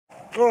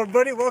Hello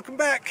everybody, welcome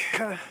back.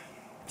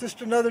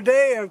 Just another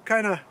day. I'm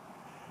kind of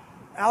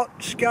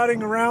out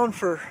scouting around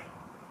for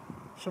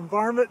some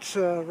varmints,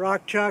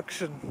 rock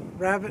chucks and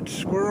rabbits,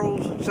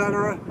 squirrels,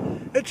 etc.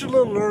 It's a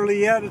little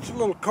early yet. It's a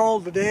little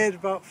cold today. It's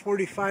about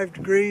 45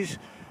 degrees.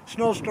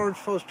 Snowstorm's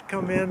supposed to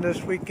come in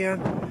this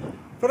weekend.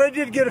 But I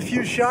did get a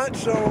few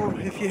shots, so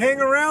if you hang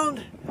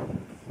around,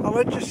 I'll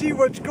let you see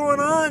what's going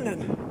on.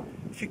 And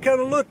if you kind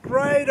of look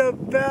right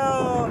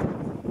about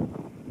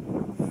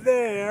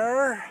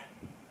there,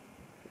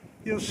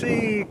 you'll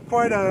see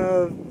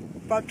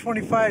about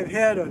 25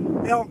 head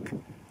of elk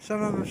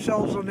sunning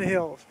themselves on the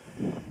hills.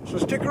 So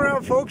stick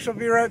around folks, I'll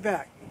be right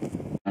back.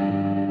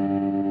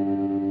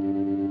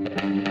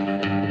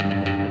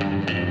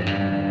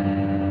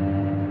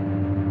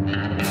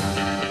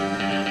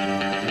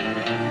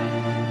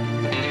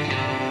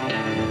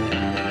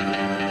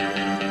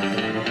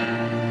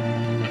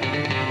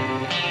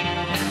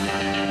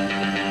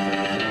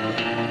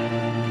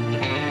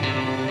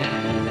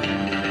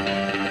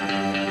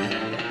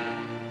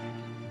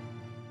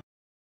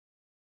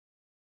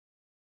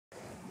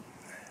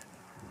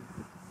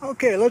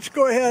 Okay, let's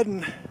go ahead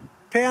and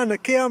pan the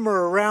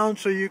camera around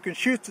so you can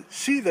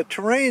see the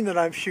terrain that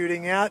I'm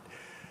shooting at.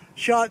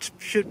 Shots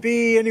should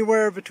be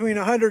anywhere between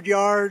 100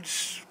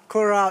 yards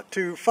clear out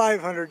to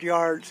 500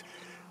 yards.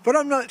 But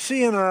I'm not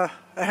seeing a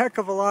heck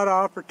of a lot of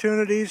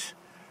opportunities.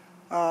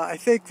 I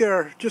think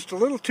they're just a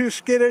little too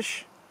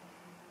skittish,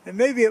 and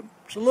maybe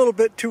it's a little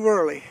bit too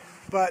early.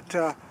 But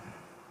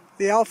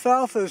the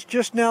alfalfa is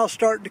just now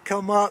starting to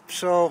come up,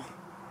 so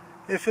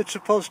if it's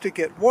supposed to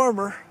get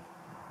warmer,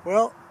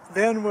 well,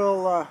 then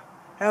we'll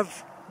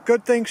have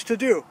good things to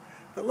do.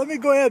 But let me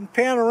go ahead and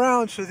pan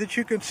around so that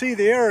you can see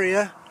the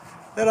area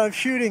that I'm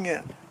shooting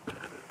in.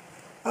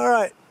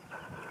 Alright,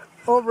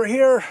 over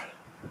here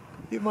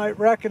you might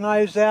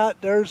recognize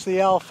that. There's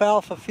the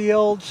alfalfa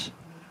fields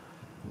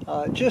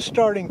just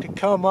starting to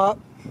come up.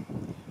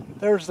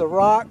 There's the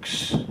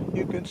rocks.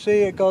 You can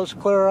see it goes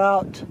clear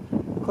up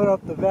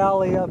the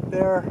valley up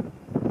there.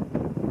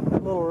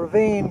 That little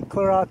ravine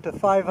clear out to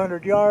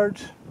 500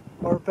 yards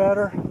or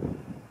better.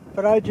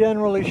 But I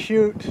generally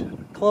shoot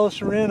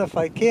closer in if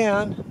I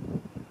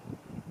can.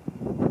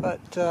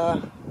 But,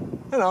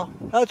 you know,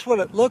 that's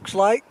what it looks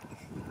like.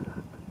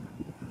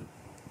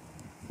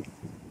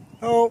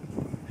 Oh,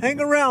 hang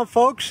around,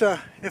 folks.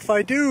 If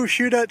I do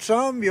shoot at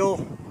some,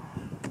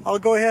 I'll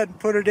go ahead and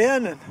put it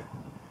in and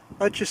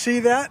let you see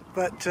that.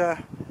 But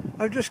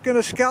I'm just going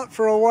to scout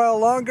for a while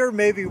longer,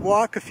 maybe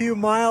walk a few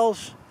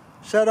miles,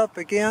 set up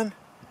again.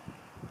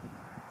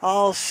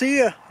 I'll see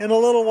you in a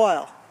little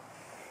while.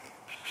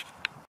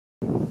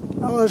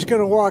 I was going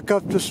to walk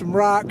up to some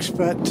rocks,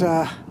 but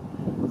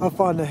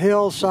up on the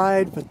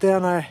hillside, but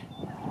then I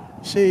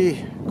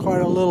see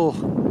quite a little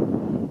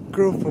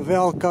group of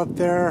elk up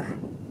there,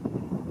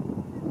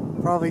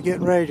 probably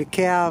getting ready to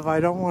calve. I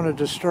don't want to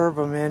disturb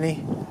them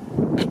any.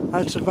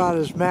 That's about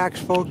as max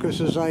focus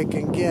as I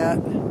can get.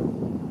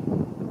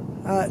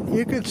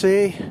 You can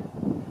see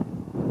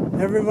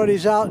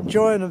everybody's out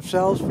enjoying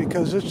themselves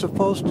because it's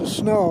supposed to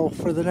snow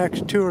for the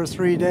next 2 or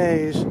 3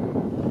 days.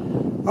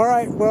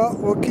 Alright, well,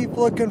 we'll keep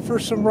looking for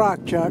some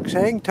rock chucks.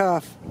 Hang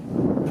tough.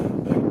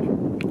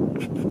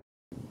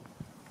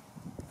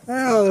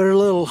 Well, there's a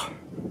little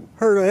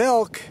herd of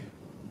elk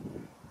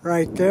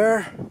right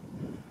there.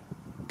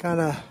 Kind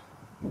of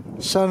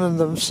sunning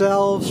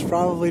themselves.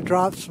 Probably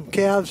dropped some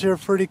calves here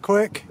pretty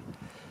quick.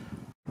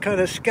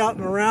 Kind of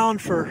scouting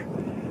around for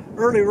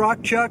early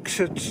rock chucks.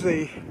 It's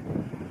the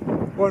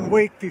 1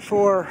 week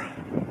before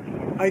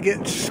I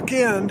get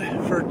skinned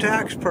for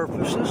tax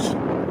purposes.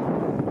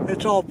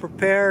 It's all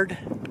prepared,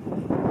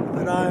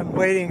 but I'm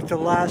waiting till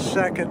the last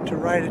second to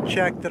write a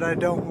check that I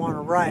don't want to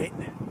write.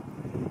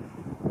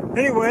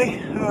 Anyway,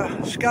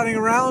 scouting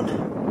around,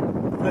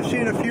 I've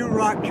seen a few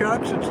rock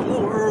chucks. It's a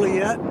little early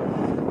yet.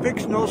 Big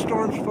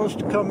snowstorm's supposed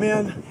to come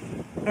in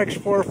next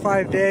 4 or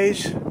 5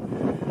 days.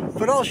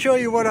 But I'll show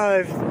you what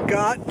I've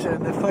got,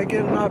 and if I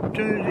get an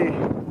opportunity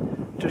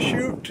to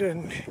shoot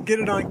and get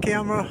it on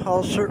camera,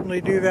 I'll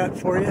certainly do that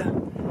for you.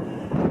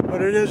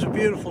 But it is a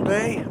beautiful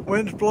day.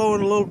 Wind's blowing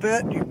a little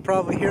bit. You can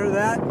probably hear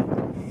that.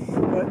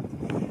 But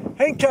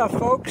hang tough,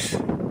 folks,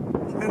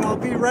 and I'll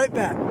be right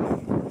back.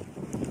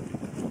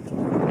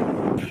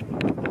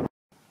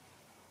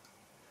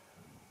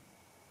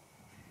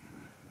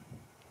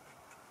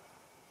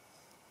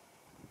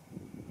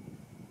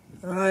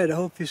 Alright, I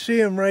hope you see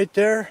him right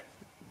there.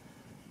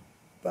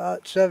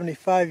 About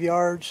 75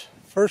 yards.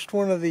 First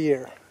one of the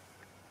year.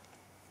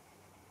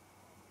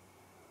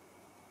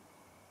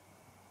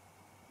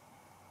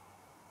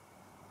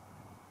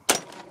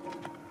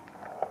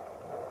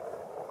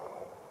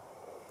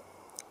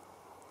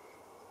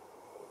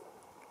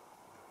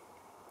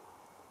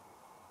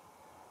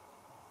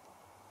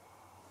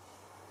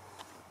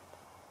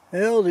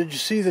 Well, did you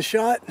see the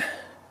shot?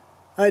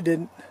 I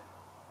didn't.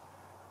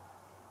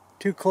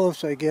 Too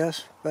close, I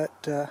guess,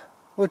 but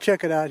we'll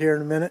check it out here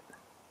in a minute.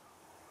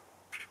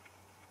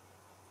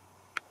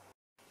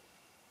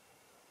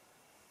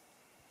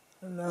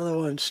 Another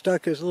one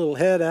stuck his little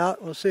head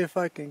out. We'll see if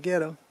I can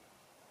get him.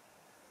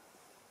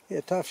 Yeah,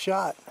 tough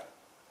shot.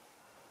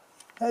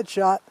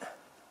 Headshot.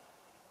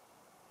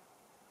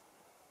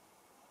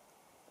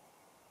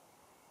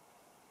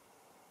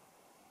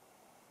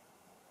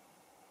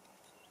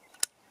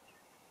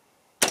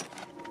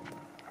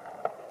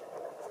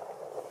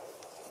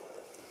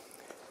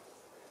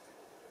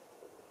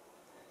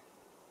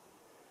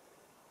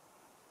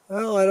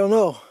 Well, I don't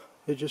know.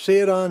 Did you see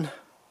it on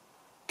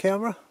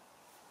camera?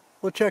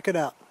 We'll check it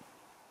out.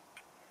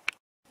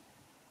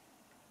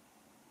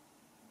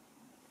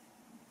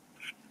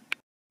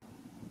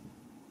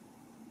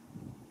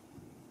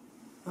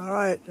 All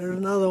right, there's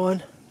another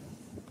one.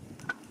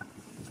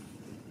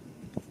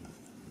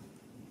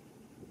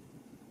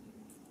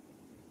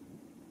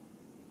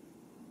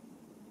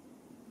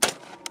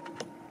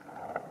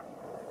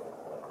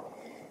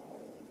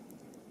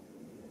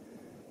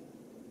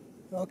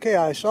 Okay,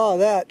 I saw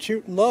that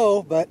shooting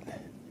low, but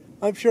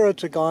I'm sure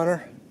it's a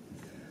goner.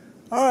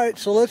 All right,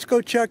 so let's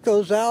go check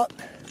those out,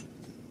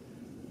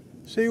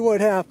 see what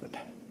happened.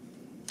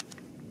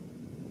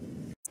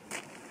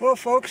 Well,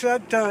 folks,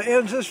 that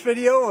ends this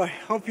video. I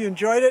hope you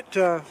enjoyed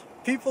it.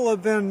 People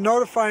have been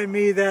notifying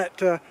me that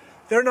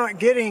they're not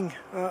getting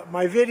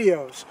my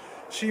videos.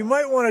 So you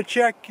might want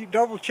to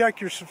double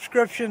check your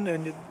subscription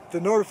and the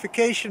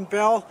notification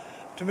bell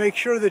to make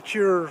sure that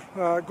you're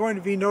going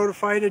to be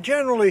notified. I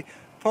generally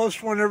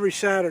post one every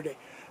Saturday.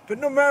 But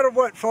no matter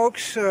what,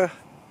 folks,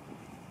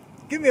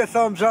 give me a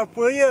thumbs up,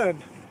 will you?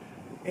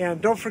 And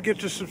don't forget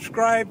to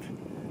subscribe.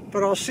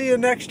 But I'll see you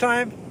next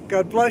time.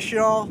 God bless you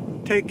all.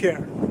 Take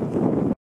care.